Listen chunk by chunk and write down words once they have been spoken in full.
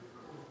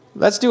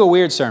Let's do a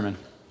weird sermon.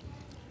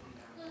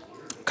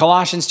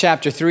 Colossians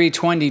chapter 3,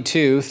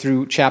 22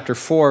 through chapter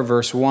 4,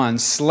 verse 1.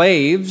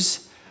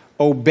 Slaves,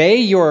 obey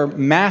your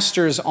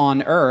masters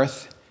on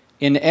earth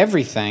in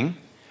everything.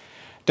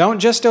 Don't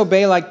just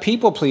obey like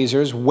people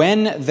pleasers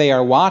when they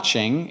are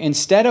watching.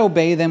 Instead,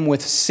 obey them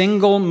with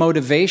single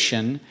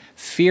motivation,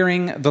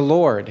 fearing the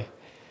Lord.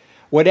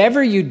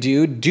 Whatever you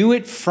do, do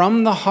it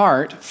from the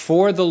heart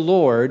for the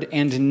Lord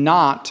and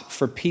not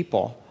for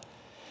people.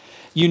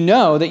 You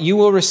know that you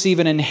will receive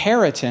an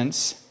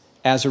inheritance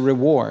as a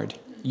reward.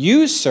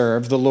 You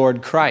serve the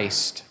Lord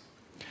Christ.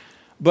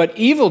 But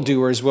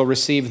evildoers will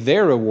receive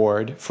their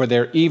reward for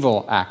their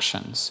evil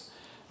actions.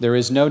 There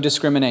is no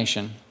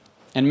discrimination.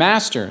 And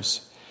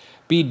masters,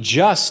 be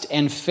just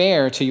and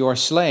fair to your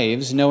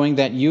slaves, knowing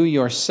that you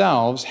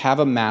yourselves have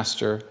a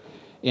master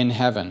in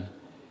heaven.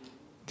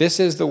 This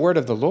is the word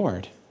of the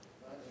Lord.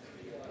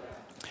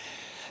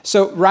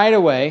 So right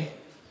away,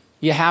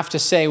 you have to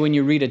say when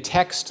you read a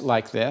text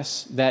like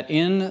this, that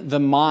in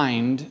the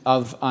mind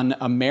of an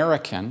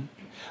American,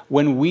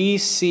 when we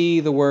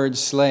see the word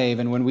slave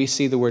and when we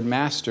see the word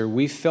master,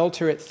 we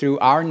filter it through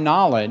our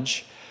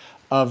knowledge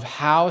of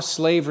how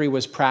slavery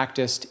was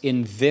practiced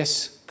in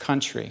this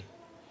country.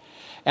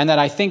 And that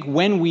I think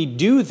when we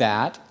do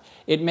that,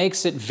 it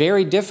makes it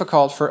very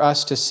difficult for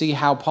us to see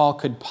how Paul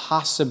could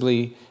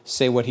possibly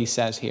say what he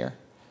says here.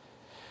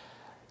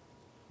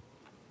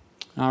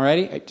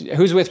 Alrighty?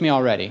 Who's with me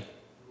already?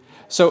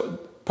 So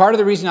part of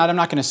the reason I'm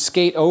not going to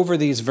skate over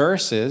these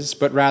verses,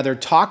 but rather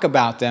talk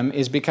about them,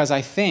 is because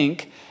I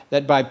think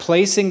that by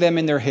placing them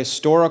in their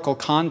historical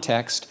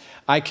context,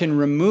 I can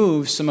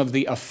remove some of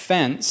the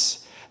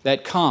offense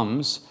that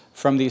comes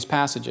from these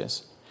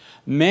passages.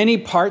 Many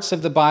parts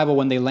of the Bible,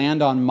 when they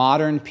land on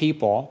modern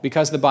people,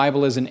 because the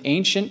Bible is an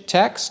ancient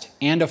text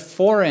and a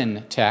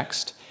foreign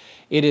text,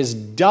 it is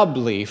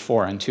doubly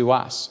foreign to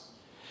us.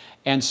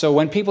 And so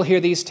when people hear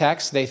these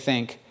texts, they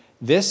think,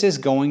 this is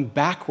going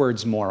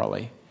backwards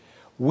morally.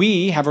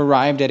 We have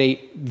arrived at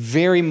a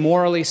very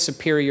morally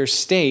superior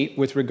state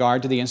with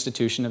regard to the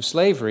institution of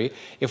slavery.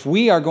 If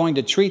we are going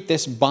to treat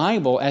this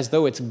Bible as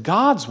though it's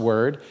God's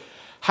word,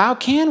 how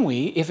can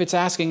we if it's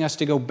asking us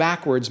to go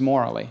backwards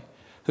morally?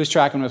 Who's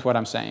tracking with what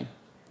I'm saying?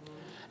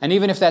 And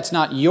even if that's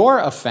not your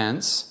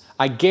offense,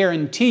 I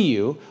guarantee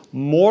you,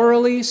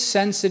 morally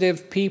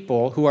sensitive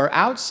people who are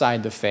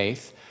outside the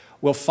faith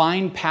will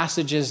find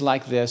passages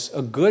like this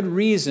a good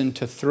reason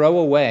to throw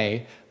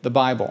away the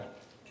Bible.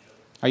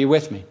 Are you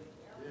with me?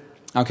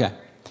 Okay.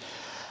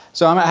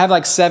 So I have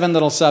like 7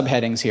 little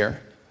subheadings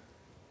here.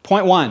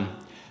 Point 1,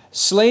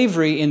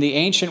 slavery in the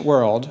ancient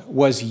world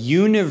was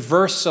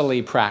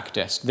universally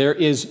practiced. There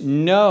is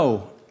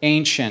no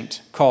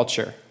ancient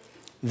culture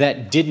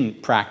that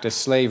didn't practice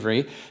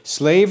slavery.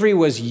 Slavery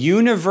was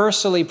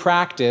universally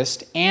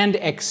practiced and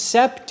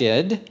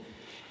accepted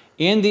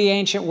in the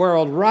ancient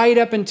world right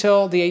up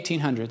until the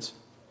 1800s.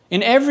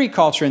 In every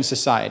culture and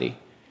society,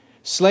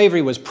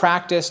 slavery was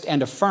practiced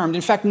and affirmed.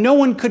 In fact, no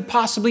one could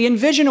possibly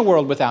envision a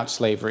world without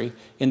slavery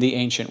in the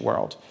ancient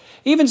world.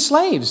 Even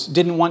slaves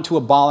didn't want to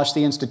abolish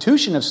the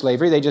institution of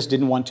slavery. They just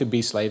didn't want to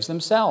be slaves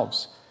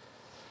themselves.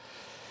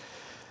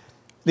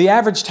 The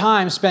average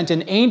time spent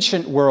in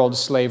ancient world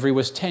slavery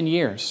was 10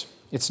 years.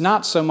 It's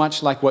not so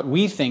much like what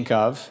we think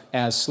of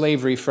as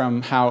slavery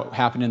from how it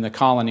happened in the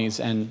colonies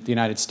and the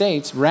United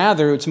States.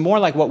 Rather, it's more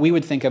like what we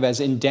would think of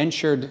as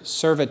indentured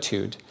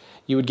servitude.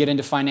 You would get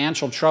into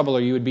financial trouble, or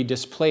you would be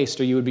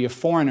displaced, or you would be a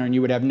foreigner, and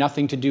you would have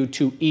nothing to do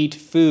to eat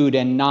food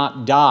and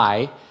not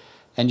die.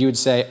 And you would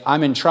say,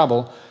 I'm in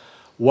trouble.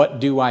 What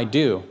do I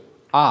do?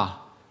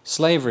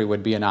 Slavery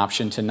would be an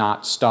option to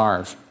not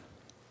starve.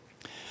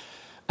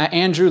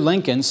 Andrew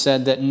Lincoln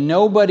said that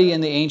nobody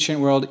in the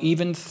ancient world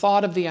even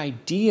thought of the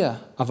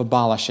idea of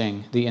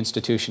abolishing the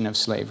institution of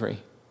slavery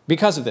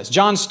because of this.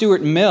 John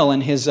Stuart Mill,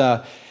 in his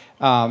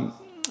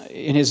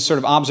sort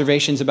of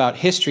observations about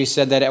history,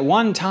 said that at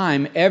one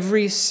time,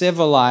 every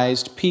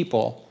civilized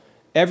people,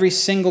 every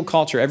single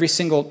culture, every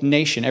single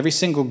nation, every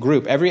single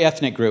group, every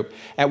ethnic group,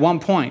 at one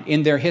point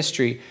in their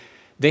history,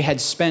 they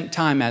had spent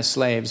time as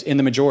slaves in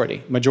the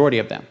majority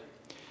of them.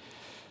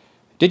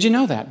 Did you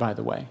know that, by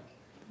the way?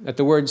 That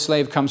the word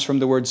slave comes from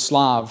the word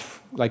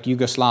Slav, like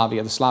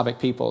Yugoslavia, the Slavic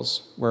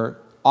peoples were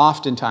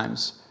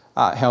oftentimes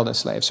held as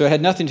slaves. So it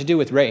had nothing to do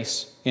with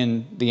race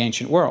in the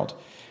ancient world.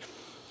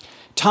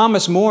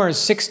 Thomas More's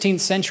 16th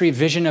century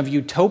vision of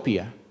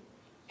utopia,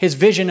 his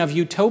vision of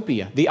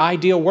utopia, the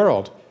ideal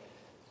world,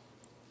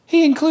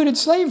 he included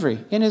slavery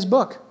in his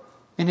book,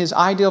 in his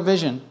ideal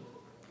vision.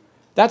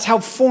 That's how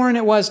foreign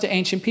it was to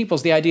ancient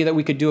peoples, the idea that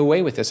we could do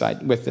away with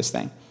this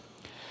thing.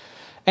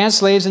 And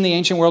slaves in the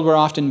ancient world were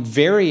often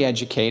very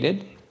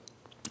educated.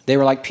 They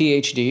were like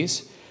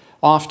PhDs,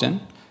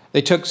 often.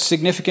 They took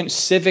significant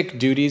civic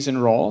duties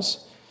and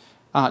roles.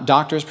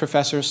 Doctors,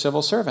 professors,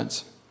 civil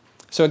servants.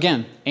 So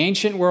again,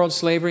 ancient world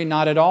slavery,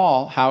 not at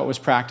all how it was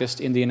practiced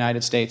in the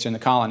United States or in the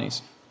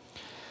colonies.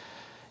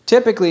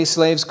 Typically,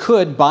 slaves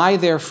could buy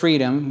their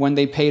freedom when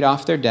they paid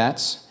off their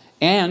debts,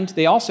 and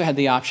they also had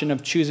the option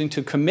of choosing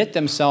to commit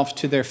themselves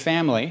to their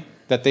family,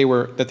 that they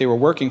were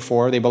working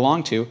for, they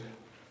belonged to,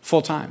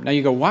 full time. Now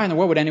you go, why in the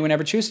world would anyone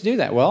ever choose to do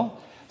that? Well,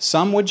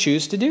 some would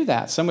choose to do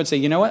that. Some would say,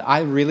 you know what,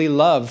 I really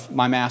love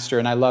my master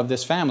and I love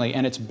this family,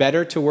 and it's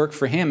better to work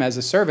for him as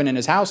a servant in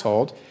his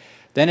household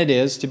than it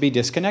is to be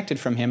disconnected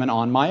from him and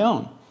on my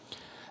own.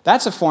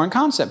 That's a foreign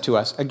concept to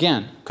us,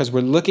 again, because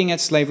we're looking at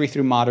slavery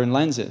through modern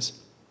lenses.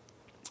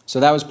 So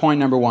that was point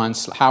number one,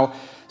 how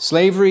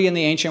slavery in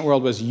the ancient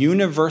world was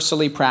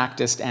universally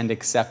practiced and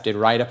accepted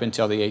right up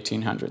until the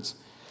 1800s.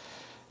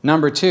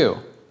 Number two,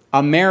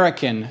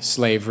 American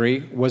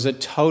slavery was a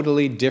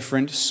totally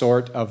different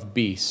sort of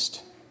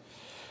beast.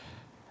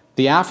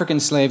 The African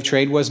slave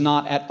trade was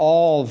not at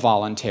all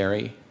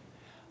voluntary.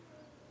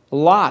 A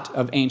lot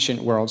of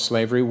ancient world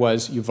slavery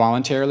was you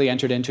voluntarily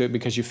entered into it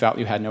because you felt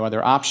you had no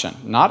other option.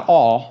 Not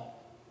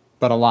all,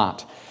 but a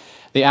lot.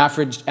 The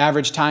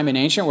average time in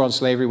ancient world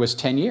slavery was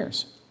 10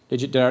 years.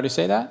 Did I already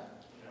say that?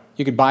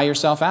 You could buy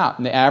yourself out.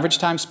 And the average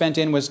time spent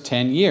in was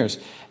 10 years.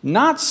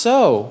 Not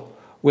so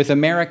with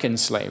American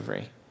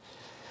slavery.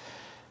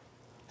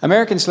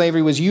 American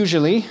slavery was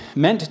usually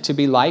meant to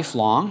be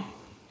lifelong.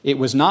 It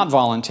was not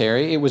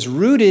voluntary. It was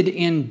rooted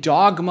in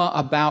dogma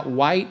about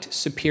white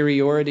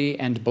superiority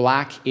and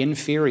black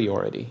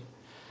inferiority.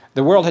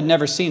 The world had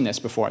never seen this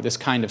before, this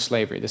kind of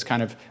slavery, this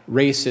kind of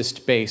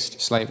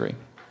racist-based slavery.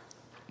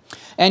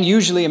 And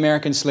usually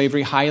American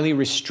slavery highly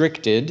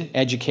restricted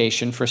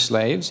education for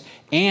slaves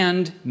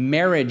and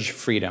marriage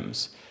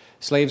freedoms.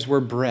 Slaves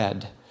were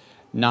bred,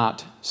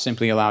 not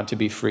simply allowed to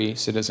be free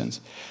citizens.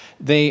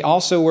 They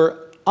also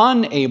were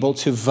unable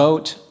to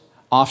vote,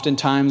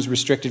 oftentimes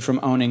restricted from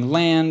owning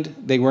land.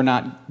 They were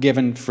not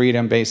given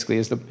freedom, basically,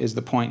 is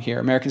the point here.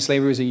 American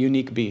slavery was a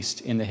unique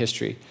beast in the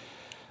history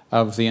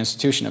of the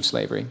institution of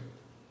slavery.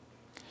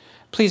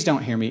 Please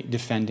don't hear me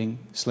defending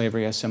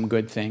slavery as some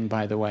good thing,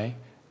 by the way.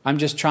 I'm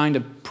just trying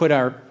to put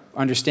our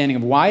understanding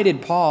of why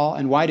did Paul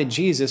and why did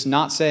Jesus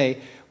not say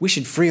we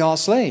should free all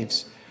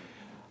slaves?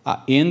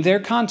 In their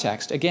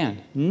context,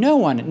 again,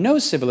 no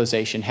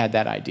civilization had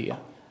that idea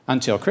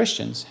until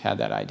Christians had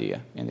that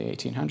idea in the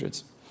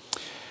 1800s.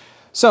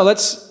 So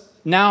let's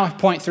now,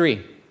 point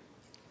three.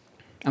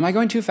 Am I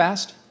going too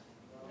fast?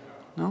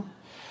 No?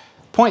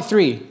 Point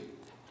three.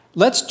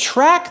 Let's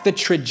track the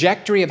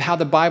trajectory of how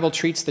the Bible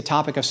treats the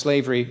topic of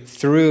slavery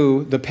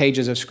through the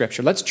pages of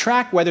Scripture. Let's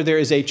track whether there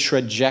is a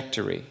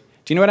trajectory.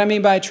 Do you know what I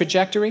mean by a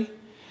trajectory?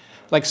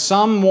 Like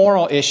some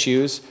moral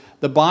issues,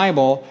 the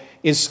Bible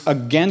is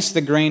against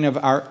the grain of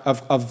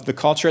the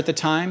culture at the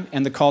time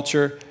and the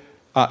culture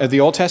of the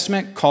Old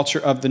Testament, culture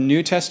of the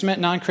New Testament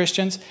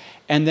non-Christians,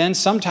 and then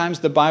sometimes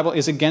the Bible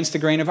is against the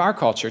grain of our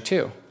culture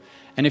too.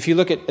 And if you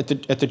look at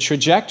the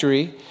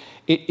trajectory,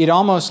 it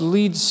almost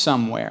leads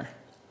somewhere,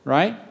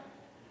 right?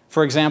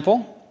 For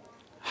example,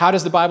 how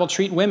does the Bible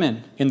treat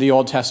women in the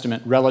Old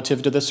Testament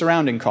relative to the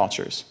surrounding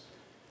cultures?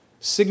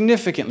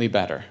 Significantly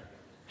better.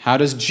 How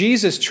does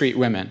Jesus treat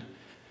women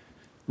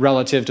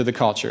relative to the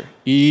culture?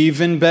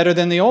 Even better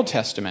than the Old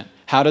Testament.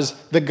 How does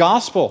the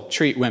gospel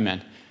treat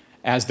women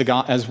as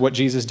what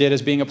Jesus did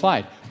is being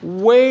applied?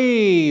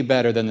 Way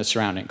better than the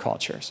surrounding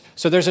cultures.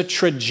 So there's a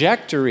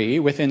trajectory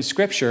within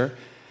Scripture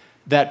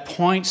that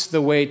points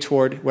the way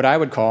toward what I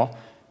would call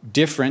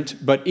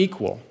different but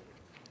equal.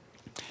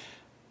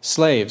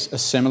 Slaves, a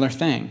similar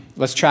thing.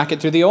 Let's track it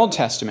through the Old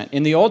Testament.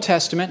 In the Old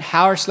Testament,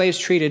 how are slaves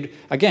treated?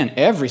 Again,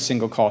 every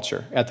single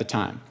culture at the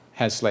time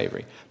has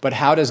slavery. But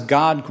how does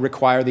God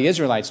require the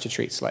Israelites to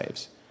treat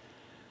slaves?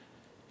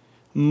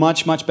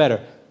 Much, much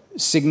better.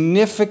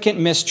 Significant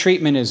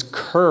mistreatment is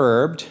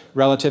curbed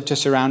relative to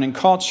surrounding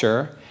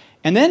culture.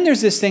 And then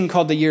there's this thing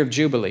called the Year of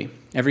Jubilee,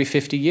 every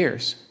 50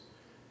 years,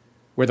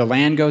 where the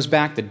land goes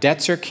back, the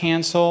debts are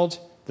canceled,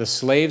 the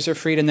slaves are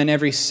freed, and then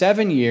every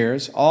 7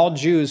 years, all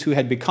Jews who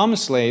had become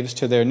slaves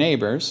to their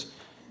neighbors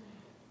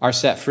are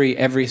set free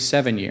every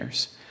 7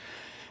 years.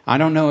 I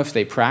don't know if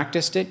they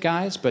practiced it,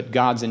 guys, but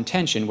God's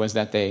intention was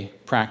that they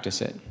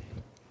practice it.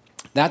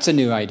 That's a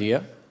new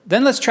idea.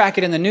 Then let's track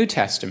it in the New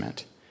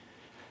Testament.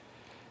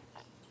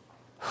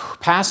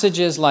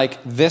 Passages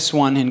like this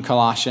one in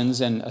Colossians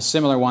and a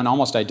similar one,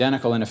 almost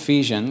identical in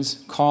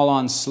Ephesians, call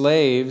on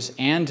slaves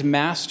and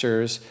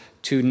masters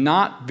to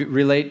not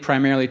relate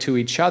primarily to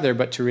each other,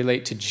 but to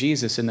relate to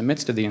Jesus in the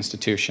midst of the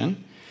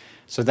institution.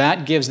 So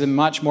that gives them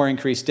much more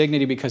increased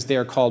dignity because they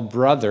are called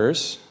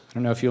brothers. I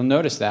don't know if you'll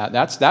notice that.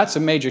 That's a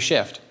major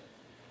shift.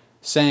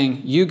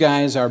 Saying, you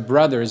guys are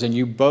brothers and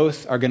you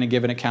both are going to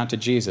give an account to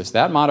Jesus.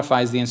 That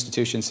modifies the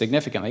institution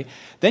significantly.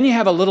 Then you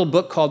have a little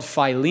book called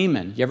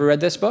Philemon. You ever read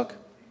this book?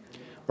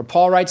 Where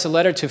Paul writes a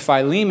letter to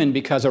Philemon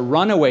because a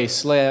runaway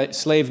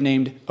slave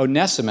named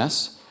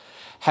Onesimus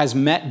has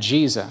met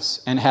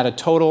Jesus and had a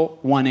total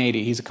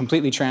 180. He's a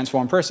completely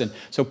transformed person.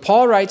 So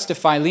Paul writes to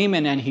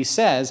Philemon and he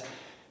says,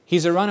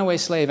 he's a runaway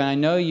slave, and I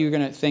know you're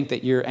going to think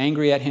that you're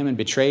angry at him and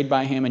betrayed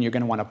by him, and you're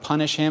going to want to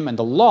punish him, and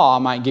the law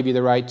might give you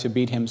the right to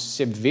beat him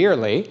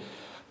severely,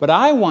 but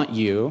I want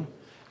you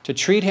to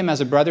treat him as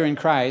a brother in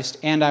Christ,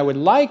 and I would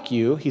like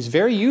you, he's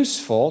very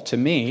useful to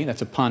me,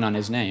 that's a pun on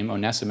his name,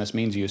 Onesimus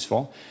means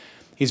useful,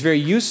 He's very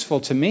useful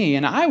to me,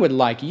 and I would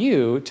like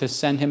you to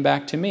send him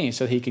back to me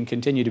so he can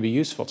continue to be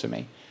useful to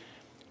me.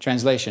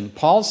 Translation,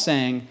 Paul's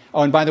saying,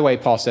 oh, and by the way,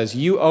 Paul says,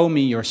 you owe me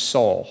your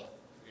soul.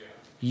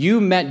 You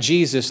met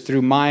Jesus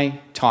through my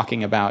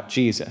talking about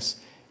Jesus.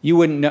 You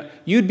wouldn't know,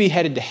 you'd be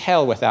headed to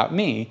hell without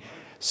me.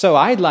 So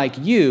I'd like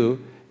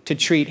you to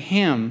treat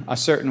him a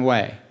certain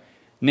way.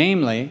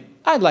 Namely,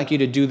 I'd like you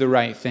to do the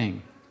right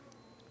thing.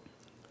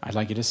 I'd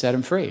like you to set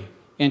him free.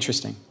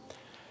 Interesting.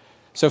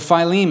 So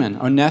Philemon,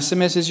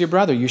 Onesimus is your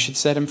brother. You should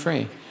set him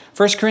free.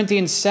 1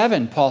 Corinthians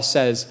 7, Paul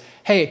says,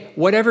 hey,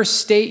 whatever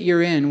state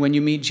you're in when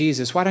you meet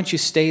Jesus, why don't you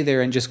stay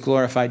there and just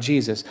glorify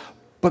Jesus?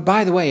 But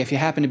by the way, if you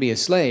happen to be a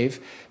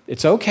slave,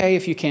 it's okay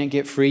if you can't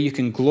get free. You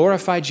can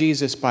glorify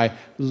Jesus by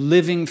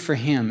living for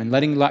him and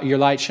letting your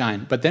light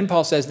shine. But then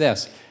Paul says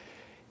this,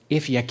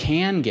 if you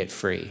can get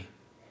free,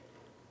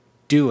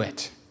 do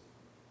it.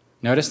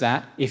 Notice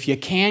that. If you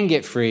can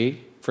get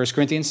free, 1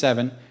 Corinthians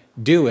 7,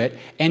 do it.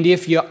 And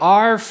if you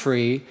are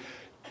free,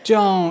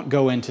 don't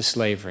go into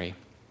slavery.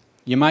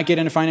 You might get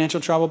into financial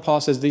trouble. Paul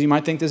says you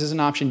might think this is an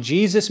option.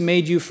 Jesus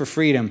made you for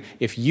freedom.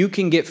 If you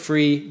can get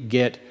free,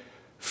 get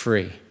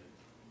free.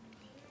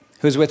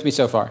 Who's with me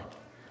so far?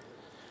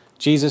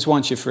 Jesus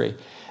wants you free.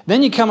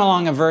 Then you come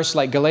along a verse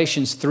like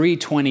Galatians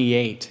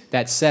 3:28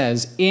 that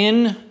says,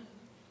 in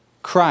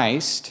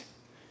Christ,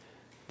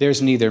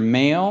 there's neither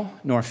male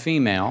nor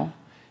female,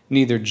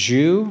 neither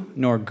Jew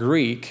nor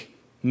Greek,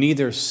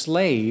 neither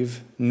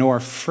slave nor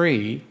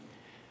free,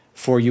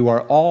 for you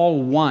are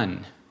all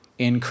one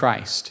in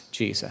Christ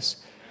Jesus.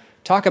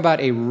 Talk about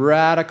a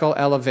radical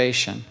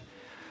elevation.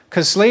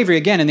 Because slavery,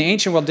 again, in the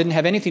ancient world didn't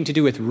have anything to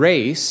do with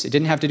race. It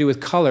didn't have to do with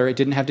color. It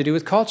didn't have to do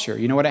with culture.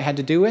 You know what it had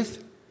to do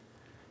with?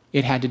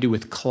 It had to do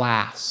with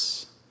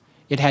class.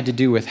 It had to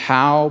do with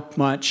how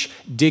much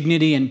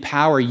dignity and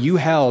power you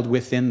held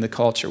within the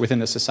culture, within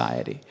the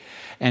society.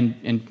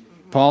 And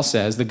Paul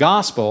says the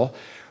gospel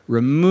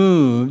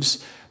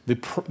removes the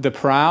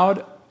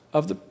pride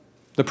of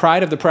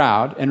the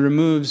proud and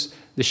removes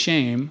the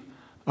shame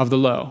of the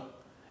low.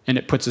 And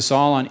it puts us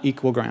all on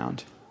equal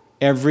ground.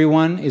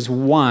 Everyone is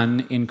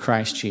one in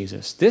Christ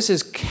Jesus. This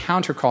is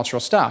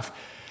countercultural stuff.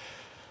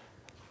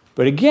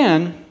 But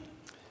again,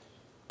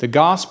 the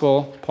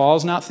gospel,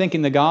 Paul's not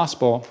thinking the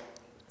gospel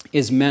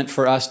is meant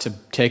for us to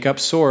take up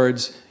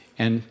swords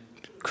and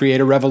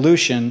create a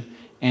revolution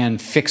and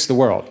fix the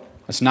world.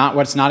 That's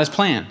not his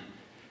plan.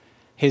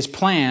 His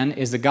plan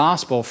is the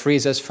gospel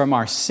frees us from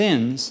our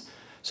sins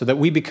so that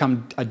we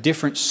become a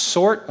different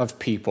sort of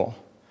people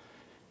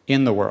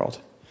in the world.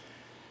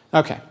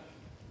 Okay.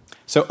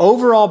 So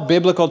overall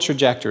biblical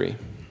trajectory.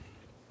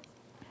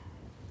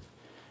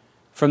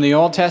 From the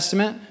Old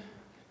Testament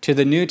to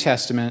the New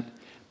Testament,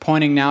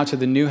 pointing now to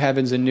the new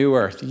heavens and new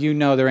earth. You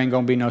know there ain't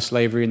going to be no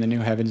slavery in the new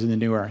heavens and the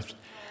new earth.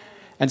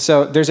 And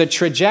so there's a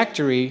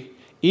trajectory,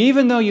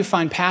 even though you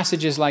find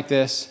passages like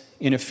this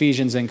in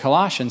Ephesians and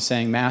Colossians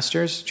saying,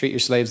 masters, treat your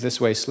slaves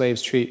this way,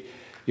 slaves, treat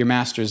your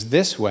masters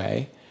this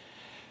way.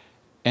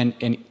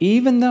 And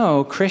even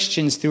though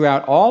Christians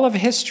throughout all of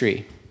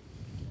history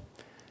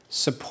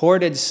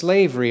supported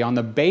slavery on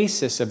the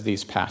basis of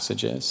these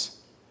passages,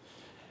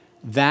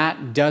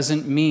 that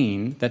doesn't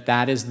mean that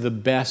that is the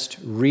best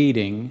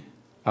reading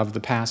of the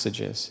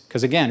passages.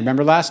 Because again,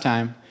 remember last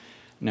time,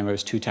 no, it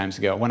was 2 times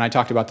ago, when I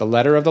talked about the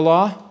letter of the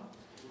law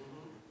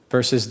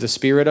versus the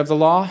spirit of the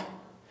law,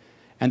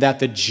 and that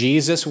the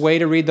Jesus way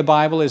to read the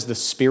Bible is the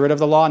spirit of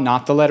the law,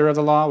 not the letter of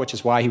the law, which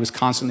is why he was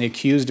constantly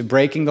accused of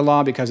breaking the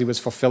law because he was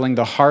fulfilling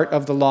the heart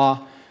of the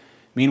law.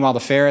 Meanwhile, the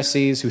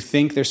Pharisees who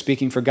think they're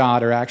speaking for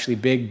God are actually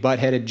big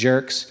butt-headed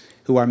jerks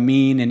who are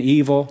mean and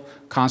evil,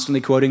 constantly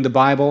quoting the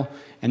Bible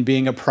and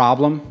being a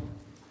problem.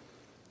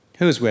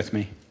 Who's with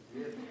me?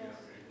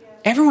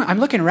 Everyone, I'm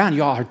looking around,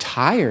 y'all are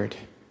tired.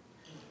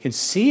 You can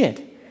see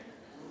it.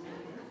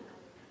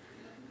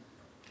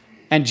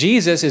 And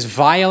Jesus is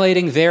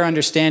violating their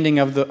understanding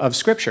of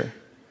Scripture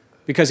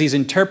because he's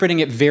interpreting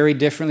it very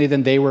differently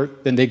than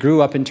they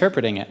grew up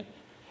interpreting it.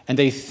 And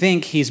they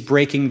think he's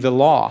breaking the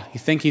law. You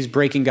think he's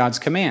breaking God's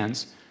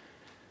commands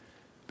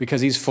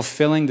because he's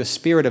fulfilling the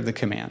spirit of the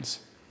commands.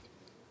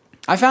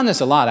 I found this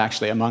a lot,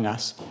 actually, among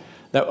us.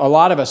 That a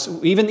lot of us,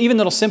 even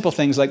little simple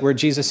things like where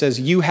Jesus says,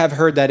 you have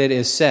heard that it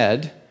is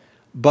said,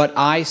 but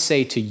I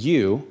say to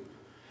you.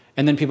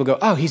 And then people go,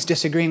 oh, he's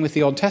disagreeing with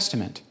the Old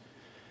Testament.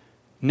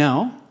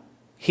 No,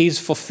 he's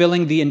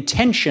fulfilling the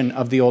intention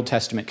of the Old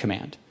Testament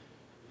command.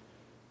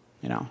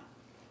 You know.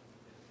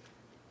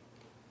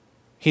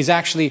 He's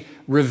actually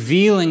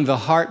revealing the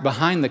heart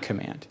behind the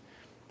command.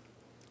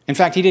 In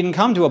fact, he didn't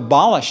come to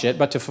abolish it,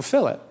 but to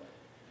fulfill it.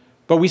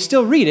 But we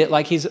still read it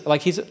like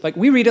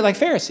we read it like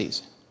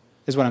Pharisees,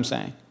 is what I'm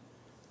saying.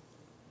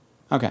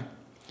 Okay.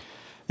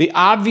 The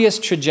obvious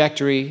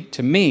trajectory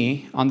to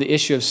me on the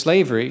issue of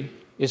slavery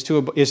is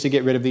to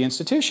get rid of the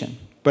institution.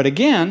 But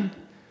again,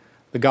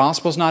 the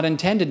gospel's not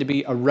intended to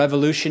be a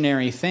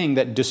revolutionary thing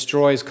that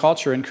destroys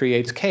culture and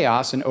creates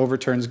chaos and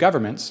overturns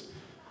governments.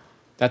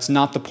 That's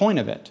not the point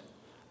of it.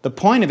 The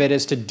point of it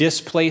is to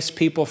displace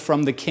people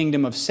from the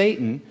kingdom of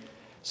Satan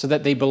so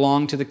that they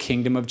belong to the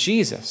kingdom of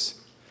Jesus.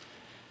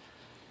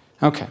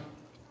 Okay.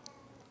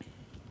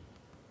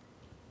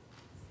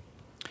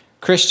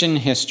 Christian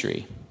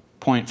history,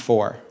 point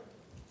 4.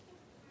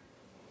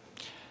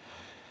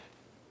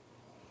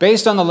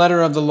 Based on the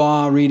letter of the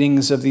law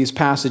readings of these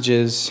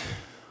passages,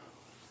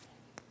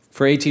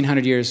 for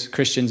 1,800 years,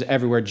 Christians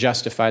everywhere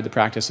justified the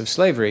practice of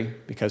slavery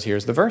because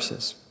here's the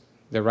verses.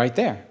 They're right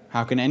there.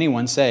 How can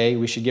anyone say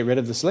we should get rid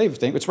of the slave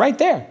thing? It's right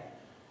there.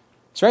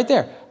 It's right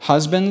there.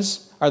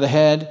 Husbands are the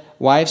head,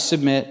 wives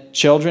submit,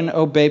 children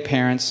obey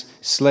parents,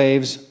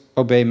 slaves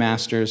obey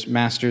masters.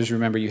 Masters,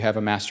 remember you have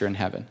a master in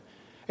heaven.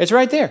 It's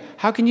right there.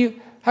 How can you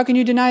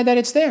deny that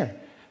it's there?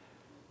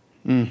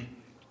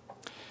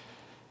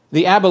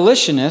 The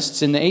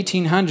abolitionists in the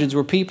 1800s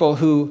were people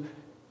who,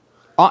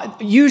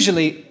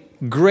 usually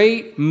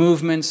great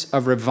movements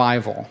of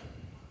revival.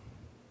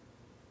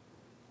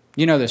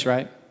 You know this,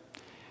 right?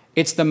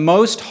 It's the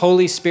most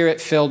Holy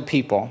Spirit-filled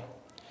people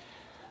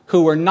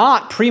who were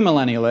not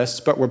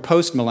premillennialists, but were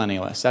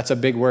postmillennialists. That's a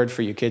big word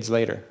for you kids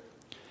later.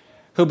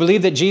 Who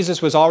believed that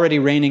Jesus was already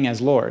reigning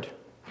as Lord.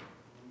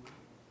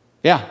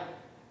 Yeah.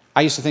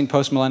 I used to think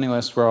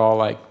postmillennialists were all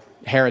like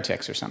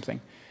heretics or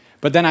something.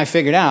 But then I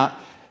figured out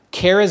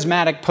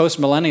charismatic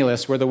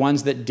postmillennialists were the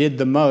ones that did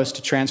the most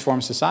to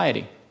transform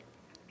society.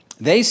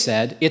 They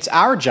said, it's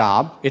our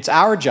job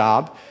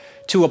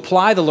to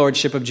apply the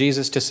lordship of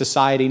Jesus to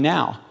society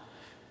now.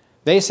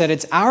 They said,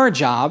 it's our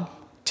job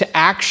to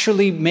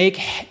actually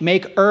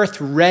make earth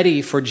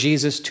ready for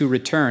Jesus to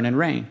return and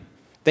reign.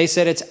 They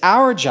said, it's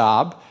our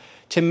job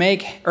to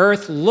make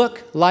earth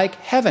look like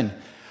heaven.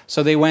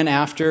 So they went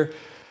after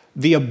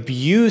the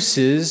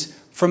abuses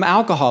from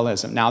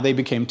alcoholism. Now they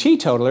became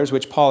teetotalers,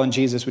 which Paul and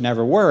Jesus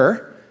never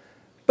were,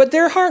 but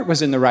their heart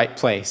was in the right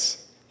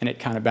place, and it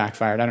kind of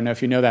backfired. I don't know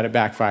if you know that it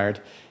backfired.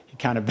 It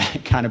kind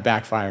of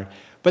backfired.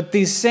 But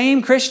these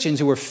same Christians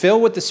who were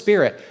filled with the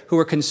Spirit, who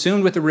were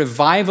consumed with a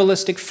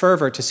revivalistic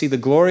fervor to see the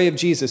glory of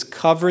Jesus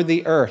cover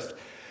the earth,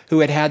 who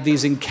had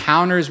these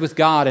encounters with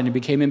God and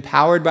became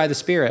empowered by the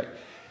Spirit,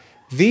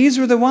 these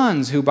were the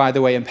ones who, by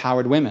the way,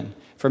 empowered women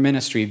for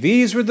ministry.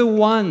 These were the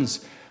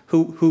ones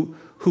who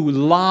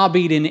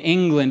lobbied in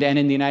England and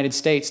in the United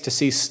States to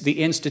see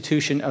the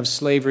institution of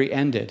slavery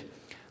ended.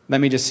 Let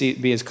me just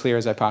be as clear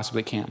as I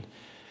possibly can.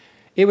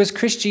 It was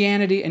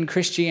Christianity and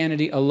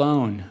Christianity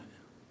alone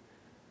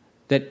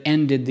that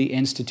ended the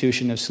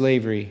institution of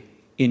slavery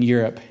in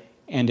Europe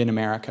and in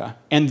America,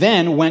 and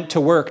then went to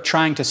work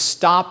trying to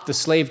stop the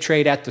slave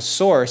trade at the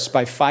source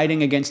by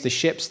fighting against the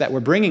ships that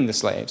were bringing the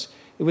slaves.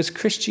 It was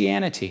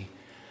Christianity.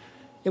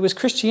 It was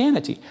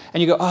Christianity.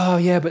 And you go, oh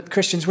yeah, but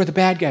Christians were the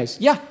bad guys.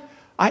 Yeah,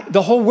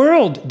 the whole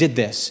world did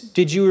this.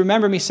 Did you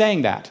remember me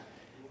saying that?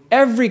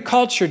 Every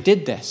culture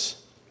did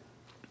this.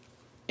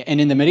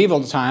 And in the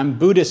medieval time,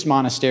 Buddhist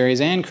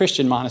monasteries and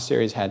Christian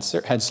monasteries had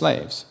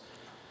slaves.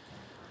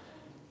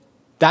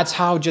 That's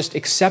how just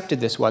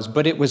accepted this was.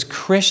 But it was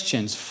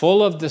Christians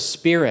full of the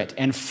Spirit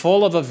and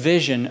full of a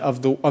vision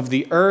of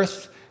the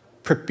earth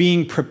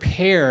being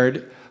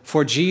prepared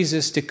for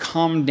Jesus to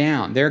come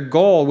down. Their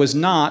goal was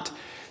not,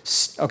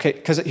 okay,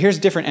 because here's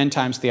different end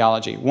times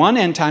theology. One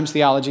end times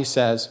theology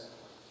says,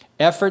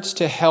 efforts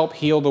to help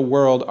heal the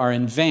world are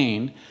in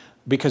vain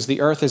because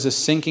the earth is a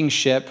sinking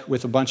ship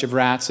with a bunch of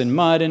rats and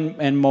mud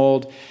and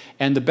mold,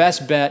 and the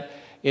best bet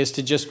is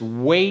to just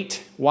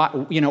wait.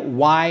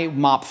 Why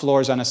mop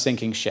floors on a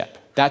sinking ship?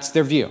 That's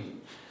their view.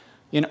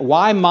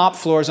 Why mop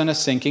floors on a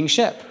sinking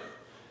ship?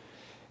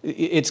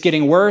 It's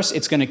getting worse.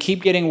 It's going to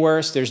keep getting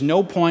worse. There's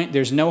no point.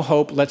 There's no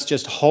hope. Let's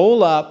just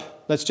hole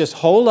up. Let's just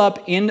hole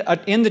up in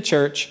the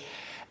church,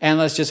 and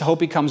let's just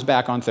hope he comes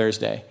back on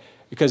Thursday,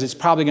 because it's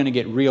probably going to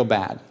get real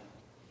bad.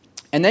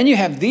 And then you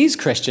have these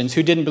Christians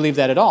who didn't believe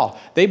that at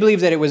all. They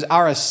believed that it was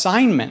our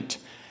assignment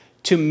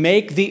to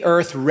make the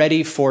earth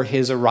ready for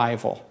his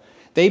arrival.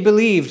 They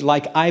believed,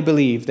 like I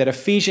believe, that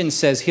Ephesians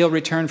says he'll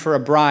return for a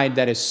bride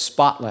that is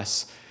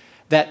spotless,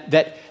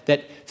 that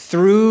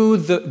through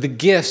the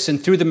gifts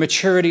and through the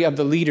maturity of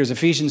the leaders,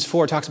 Ephesians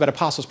 4 talks about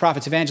apostles,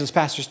 prophets, evangelists,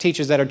 pastors,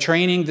 teachers that are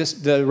training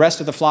the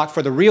rest of the flock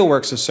for the real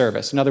works of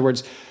service. In other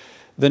words,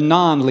 the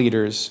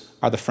non-leaders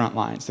are the front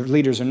lines. The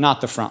leaders are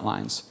not the front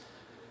lines.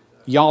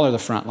 Y'all are the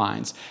front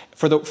lines.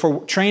 For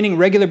training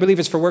regular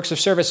believers for works of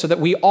service so that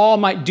we all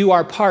might do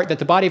our part, that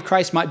the body of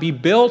Christ might be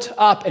built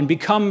up and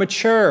become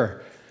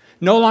mature,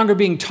 no longer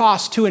being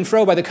tossed to and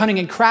fro by the cunning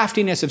and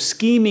craftiness of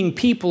scheming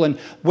people and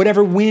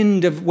whatever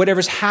wind of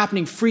whatever's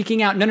happening,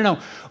 freaking out. No.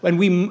 And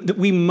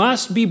we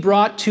must be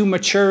brought to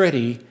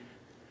maturity.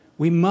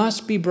 We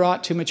must be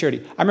brought to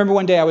maturity. I remember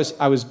one day I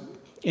was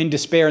in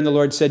despair, and the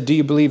Lord said, "Do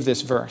you believe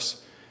this verse?"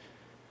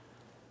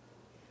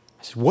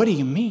 I said, "What do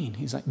you mean?"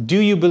 He's like, "Do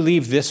you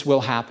believe this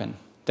will happen?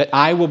 That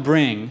I will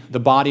bring the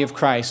body of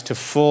Christ to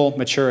full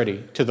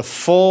maturity, to the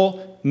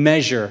full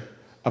measure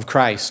of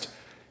Christ?"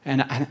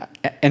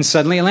 And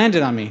suddenly it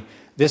landed on me.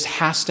 This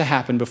has to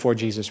happen before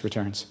Jesus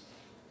returns.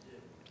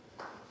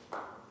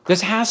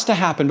 This has to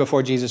happen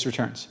before Jesus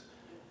returns.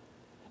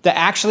 That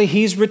actually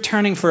he's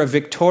returning for a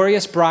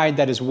victorious bride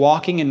that is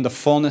walking in the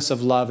fullness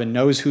of love and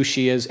knows who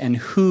she is and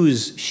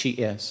whose she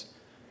is.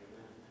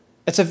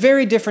 It's a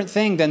very different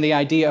thing than the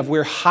idea of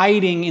we're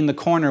hiding in the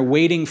corner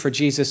waiting for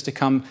Jesus to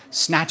come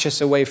snatch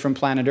us away from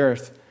planet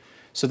Earth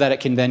so that it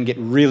can then get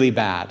really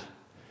bad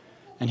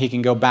and he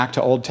can go back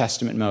to Old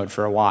Testament mode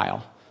for a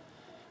while.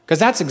 Because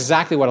that's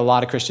exactly what a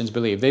lot of Christians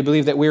believe. They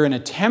believe that we're in a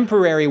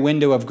temporary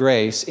window of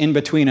grace in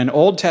between an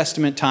Old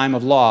Testament time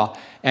of law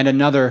and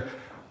another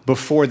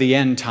before the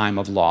end time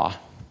of law.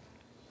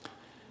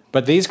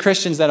 But these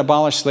Christians that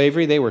abolished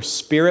slavery, they were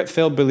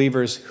spirit-filled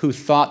believers who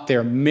thought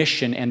their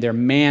mission and their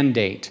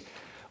mandate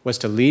was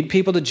to lead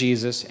people to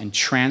Jesus and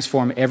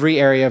transform every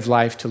area of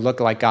life to look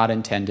like God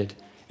intended.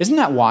 Isn't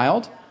that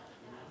wild?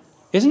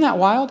 Isn't that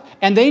wild?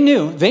 And they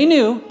knew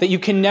that you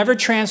can never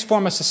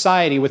transform a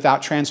society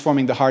without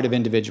transforming the heart of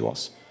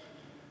individuals.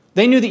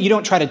 They knew that you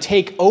don't try to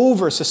take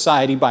over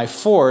society by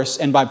force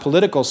and by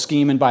political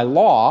scheme and by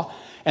law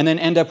and then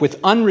end up with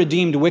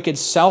unredeemed, wicked,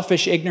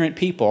 selfish, ignorant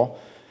people.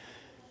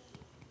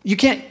 You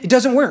can't, it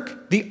doesn't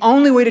work. The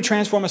only way to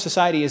transform a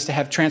society is to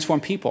have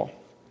transformed people.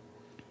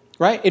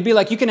 Right? It'd be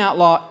like you can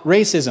outlaw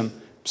racism.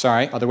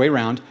 Sorry, other way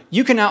around.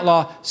 You can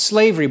outlaw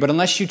slavery, but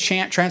unless you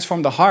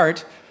transform the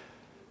heart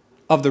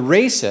of the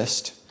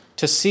racist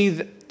to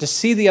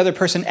see the other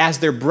person as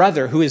their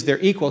brother, who is their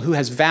equal, who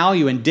has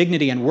value and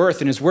dignity and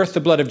worth and is worth the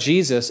blood of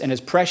Jesus and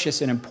is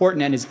precious and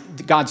important and is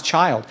God's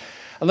child.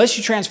 Unless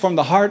you transform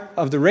the heart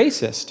of the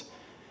racist,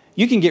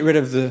 you can get rid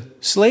of the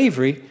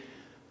slavery,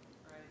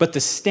 but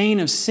the stain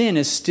of sin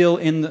is still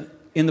in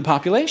the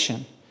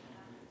population.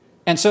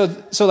 And so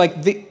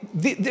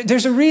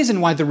there's a reason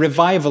why the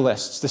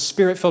revivalists, the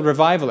spirit-filled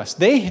revivalists,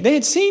 they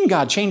had seen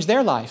God change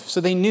their life. So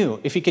they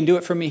knew if he can do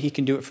it for me, he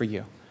can do it for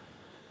you.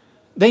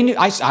 They knew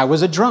I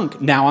was a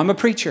drunk. Now I'm a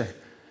preacher.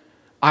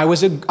 I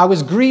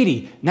was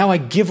greedy. Now I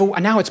give.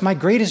 Now it's my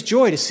greatest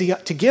joy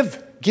to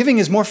give. Giving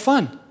is more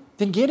fun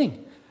than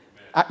getting.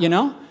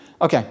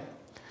 Okay.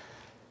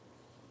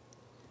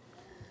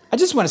 I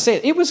just want to say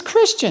it was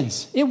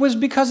Christians. It was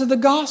because of the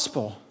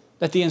gospel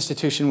that the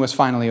institution was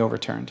finally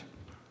overturned.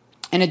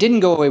 And it didn't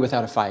go away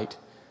without a fight.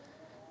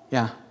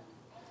 Yeah.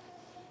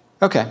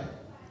 Okay.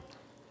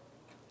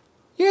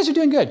 You guys are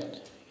doing good.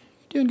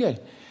 You're doing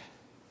good.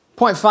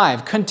 Point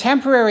 5,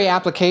 contemporary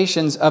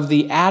applications of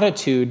the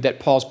attitude that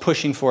Paul's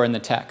pushing for in the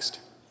text.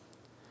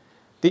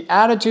 The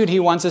attitude he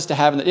wants us to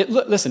have.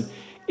 Listen,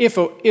 if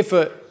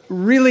a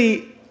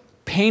really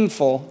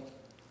painful,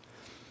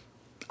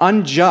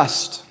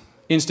 unjust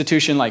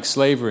institution like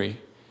slavery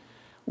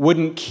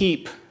wouldn't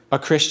keep a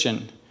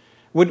Christian,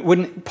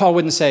 Paul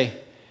wouldn't say,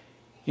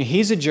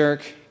 he's a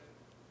jerk,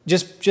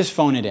 just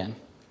phone it in.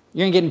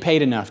 You ain't getting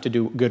paid enough to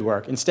do good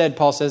work. Instead,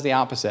 Paul says the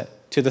opposite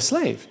to the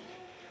slave.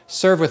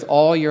 Serve with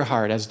all your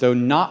heart as though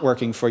not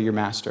working for your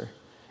master,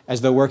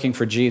 as though working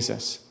for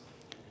Jesus.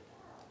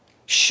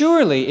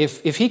 Surely,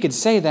 if he could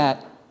say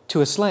that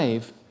to a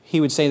slave,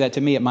 he would say that to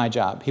me at my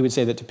job. He would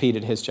say that to Pete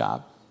at his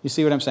job. You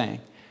see what I'm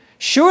saying?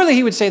 Surely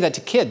he would say that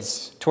to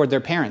kids toward their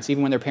parents,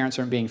 even when their parents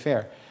aren't being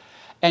fair.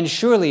 And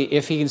surely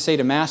if he can say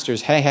to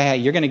masters, hey,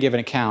 you're going to give an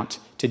account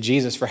to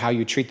Jesus for how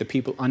you treat the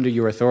people under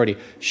your authority,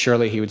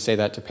 surely he would say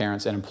that to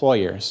parents and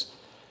employers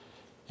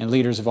and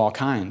leaders of all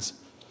kinds.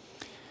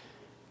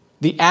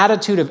 The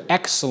attitude of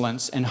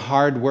excellence and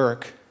hard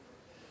work,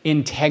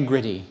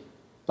 integrity,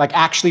 like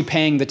actually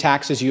paying the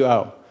taxes you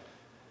owe,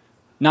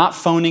 not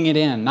phoning it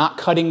in, not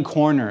cutting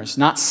corners,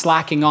 not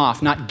slacking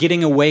off, not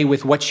getting away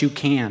with what you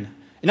can.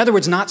 In other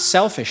words, not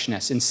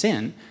selfishness and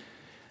sin,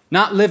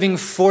 not living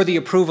for the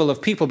approval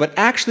of people, but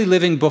actually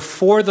living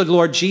before the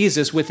Lord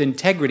Jesus with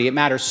integrity. It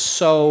matters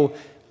so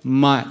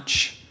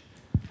much.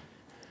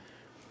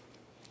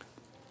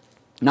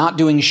 Not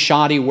doing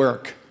shoddy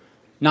work,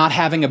 not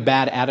having a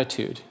bad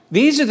attitude.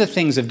 These are the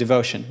things of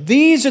devotion.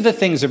 These are the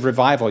things of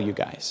revival, you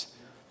guys.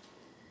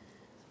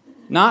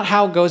 Not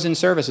how it goes in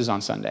services on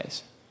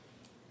Sundays.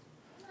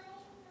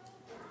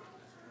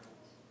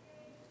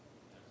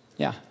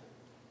 Yeah.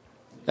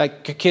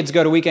 Like kids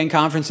go to weekend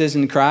conferences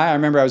and cry. I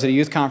remember I was at a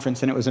youth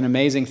conference and it was an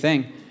amazing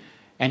thing.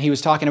 And he was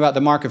talking about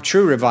the mark of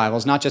true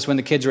revivals, not just when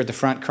the kids are at the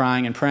front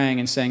crying and praying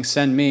and saying,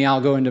 send me, I'll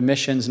go into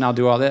missions and I'll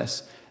do all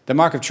this. The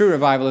mark of true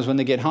revival is when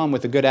they get home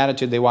with a good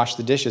attitude, they wash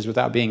the dishes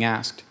without being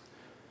asked.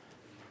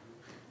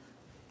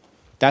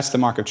 That's the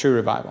mark of true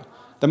revival.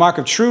 The mark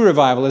of true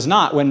revival is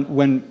not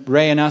when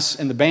Ray and us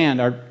and the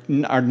band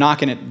are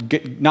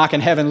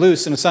knocking heaven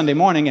loose on a Sunday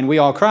morning and we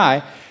all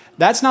cry.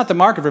 That's not the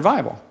mark of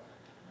revival.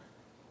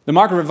 The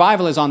mark of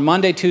revival is on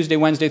Monday, Tuesday,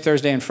 Wednesday,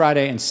 Thursday, and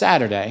Friday, and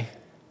Saturday.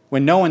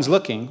 When no one's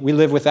looking, we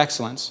live with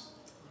excellence.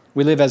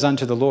 We live as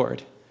unto the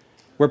Lord.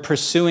 We're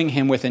pursuing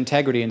him with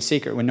integrity in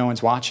secret when no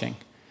one's watching.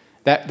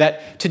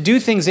 That to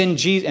do things in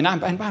Jesus,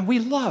 and we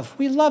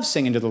love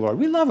singing to the Lord.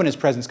 We love when his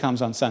presence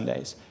comes on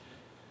Sundays.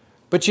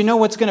 But you know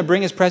what's going to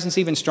bring his presence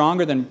even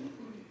stronger than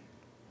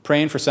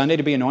praying for Sunday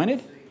to be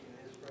anointed?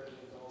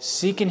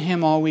 Seeking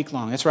him all week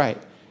long. That's right.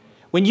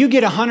 When you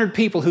get 100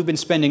 people who've been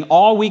spending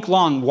all week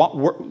long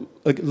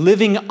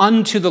living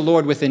unto the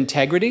Lord with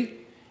integrity,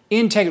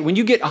 when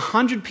you get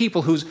 100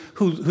 people who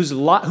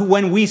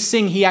when we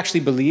sing, he actually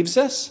believes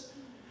us,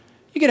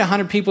 you get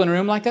 100 people in a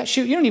room like that,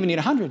 shoot, you don't even need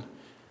 100.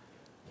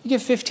 You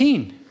get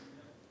 15.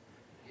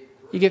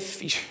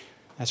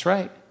 That's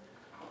right.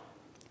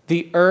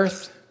 The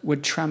earth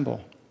would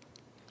tremble.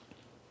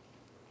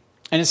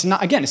 And it's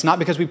not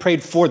because we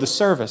prayed for the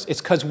service.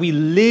 It's because we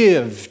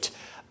lived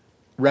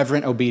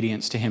reverent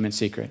obedience to him in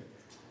secret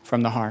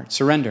from the heart.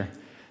 Surrender.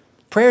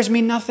 Prayers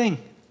mean nothing.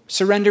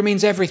 Surrender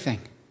means everything.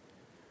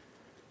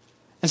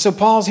 And so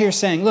Paul's here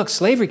saying, look,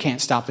 slavery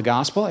can't stop the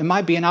gospel. It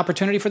might be an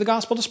opportunity for the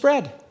gospel to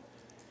spread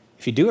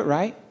if you do it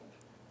right.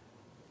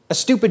 A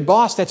stupid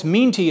boss that's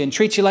mean to you and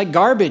treats you like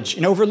garbage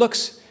and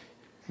overlooks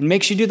and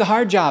makes you do the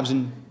hard jobs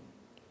and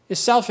is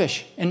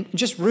selfish and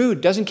just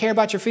rude, doesn't care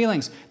about your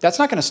feelings. That's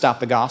not going to stop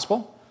the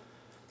gospel.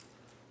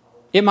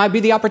 It might be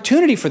the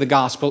opportunity for the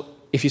gospel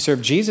if you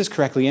serve Jesus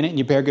correctly in it and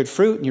you bear good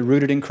fruit and you're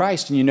rooted in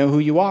Christ and you know who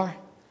you are.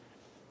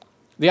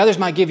 The others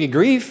might give you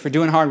grief for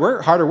doing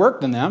harder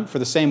work than them for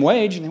the same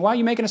wage. And why are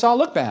you making us all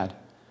look bad?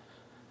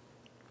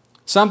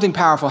 Something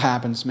powerful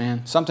happens,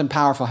 man. Something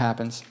powerful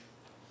happens.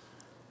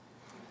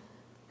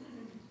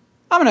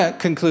 I'm going to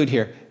conclude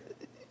here.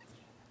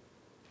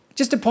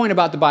 Just a point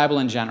about the Bible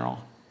in general.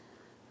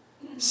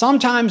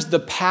 Sometimes the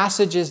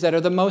passages that are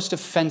the most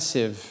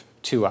offensive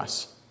to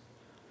us,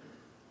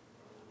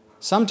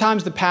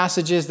 sometimes the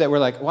passages that we're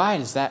like, why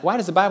does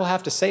the Bible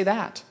have to say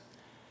that?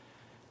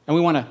 And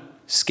we want to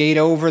skate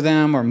over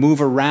them or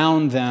move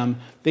around them.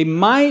 They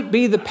might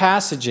be the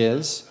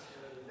passages.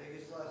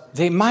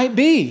 You might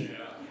be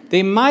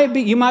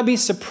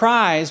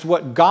surprised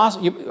what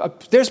gospel.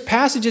 There's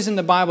passages in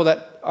the Bible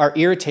that are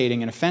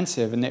irritating and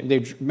offensive, and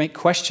they make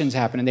questions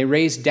happen, and they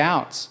raise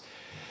doubts.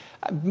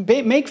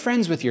 Make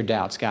friends with your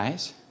doubts,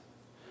 guys.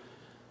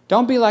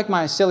 Don't be like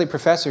my silly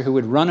professor who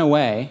would run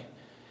away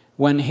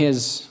when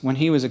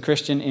he was a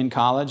Christian in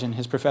college, and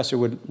his professor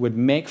would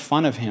make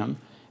fun of him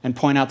and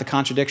point out the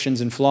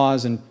contradictions and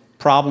flaws and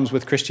problems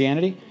with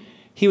Christianity.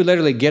 He would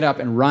literally get up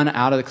and run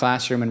out of the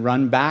classroom and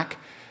run back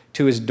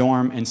to his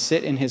dorm and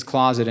sit in his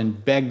closet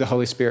and beg the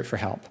Holy Spirit for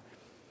help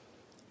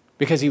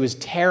because he was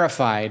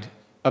terrified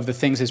of the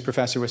things his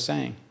professor was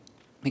saying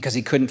because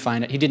he couldn't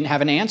find it. He didn't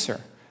have an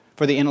answer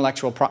for the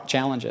intellectual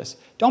challenges.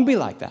 Don't be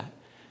like that.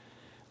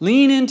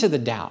 Lean into the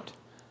doubt.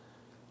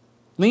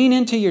 Lean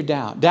into your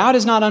doubt. Doubt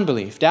is not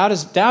unbelief. Doubt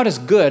is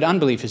good.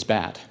 Unbelief is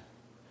bad.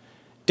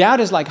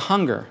 Doubt is like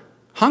hunger.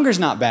 Hunger's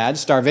not bad.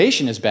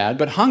 Starvation is bad,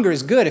 but hunger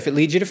is good if it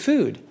leads you to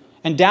food.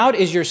 And doubt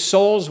is your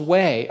soul's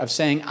way of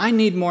saying, I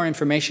need more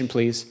information,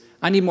 please.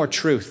 I need more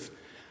truth.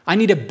 I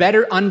need a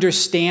better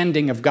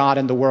understanding of God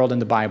and the world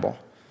and the Bible.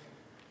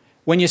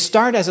 When you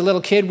start as a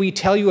little kid, we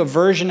tell you a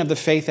version of the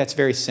faith that's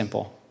very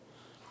simple.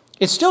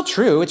 It's still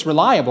true, it's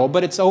reliable,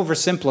 but it's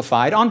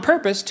oversimplified on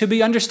purpose to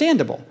be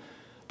understandable.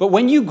 But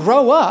when you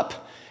grow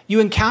up, you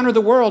encounter the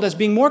world as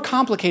being more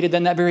complicated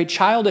than that very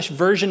childish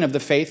version of the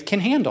faith can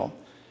handle.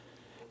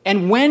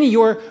 And when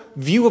your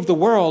view of the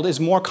world is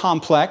more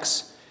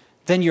complex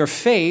than your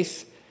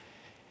faith,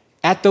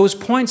 at those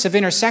points of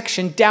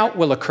intersection, doubt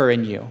will occur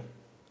in you.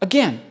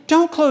 Again,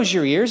 don't close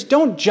your ears.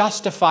 Don't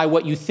justify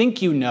what you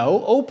think you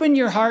know. Open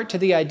your heart to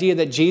the idea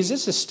that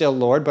Jesus is still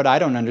Lord, but I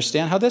don't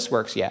understand how this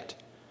works yet.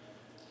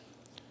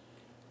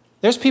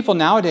 There's people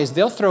nowadays,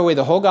 they'll throw away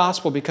the whole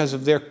gospel because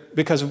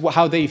of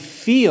how they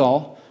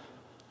feel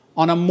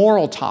on a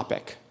moral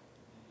topic,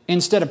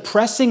 instead of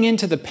pressing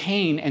into the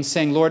pain and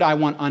saying, Lord, I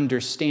want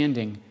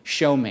understanding.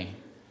 Show me.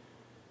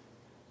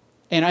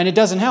 And it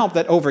doesn't help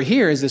that over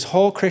here is this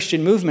whole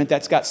Christian movement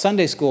that's got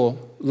Sunday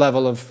school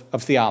level of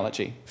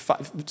theology,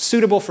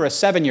 suitable for a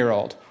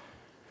 7-year-old.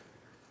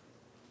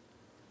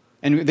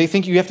 And they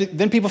think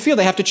then people feel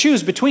they have to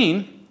choose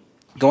between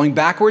going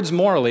backwards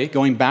morally,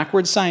 going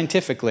backwards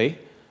scientifically,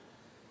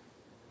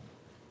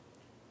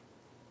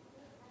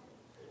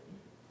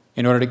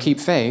 in order to keep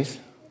faith,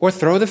 or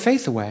throw the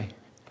faith away.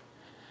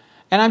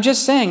 And I'm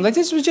just saying,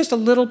 this was just a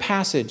little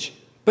passage,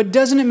 but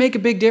doesn't it make a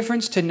big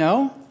difference to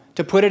know,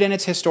 to put it in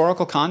its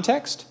historical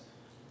context?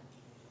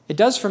 It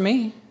does for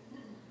me.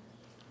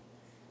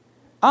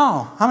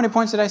 Oh, how many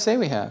points did I say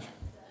we have?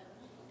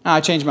 Oh,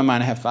 I changed my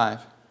mind, I have 5.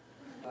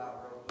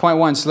 Point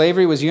 1,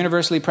 slavery was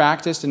universally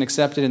practiced and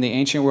accepted in the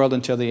ancient world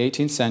until the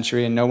 18th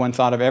century, and no one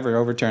thought of ever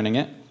overturning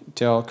it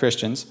until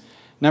Christians.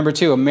 Number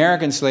 2,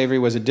 American slavery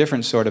was a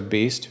different sort of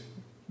beast,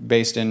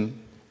 based in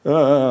 3,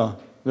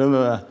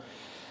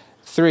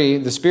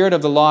 the spirit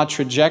of the law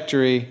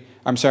trajectory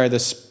the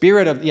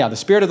spirit of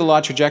the law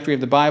trajectory of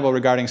the Bible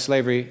regarding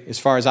slavery, as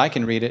far as I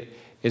can read it,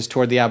 is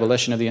toward the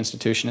abolition of the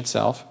institution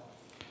itself.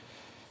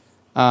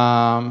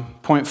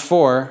 Point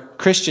 4,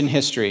 Christian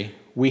history.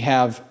 We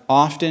have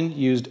often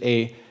used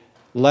a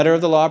letter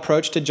of the law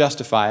approach to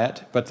justify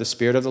it, but the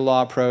spirit of the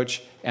law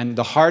approach and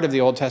the heart of the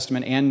Old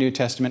Testament and New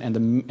Testament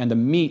and the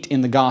meat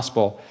in the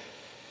gospel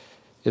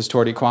is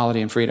toward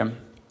equality and freedom.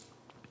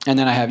 And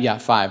then I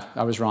have, 5.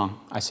 I was wrong.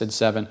 I said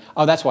 7.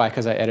 Oh, that's why,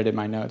 because I edited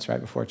my notes right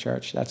before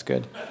church. That's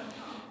good.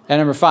 And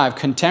number 5,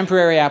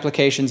 contemporary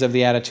applications of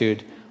the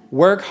attitude.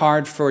 Work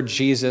hard for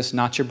Jesus,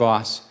 not your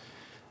boss.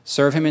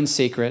 Serve him in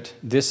secret.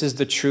 This is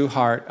the true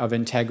heart of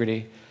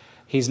integrity.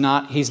 He's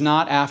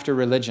not after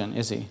religion,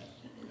 is he?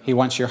 He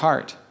wants your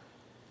heart.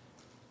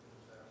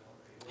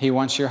 He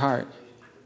wants your heart.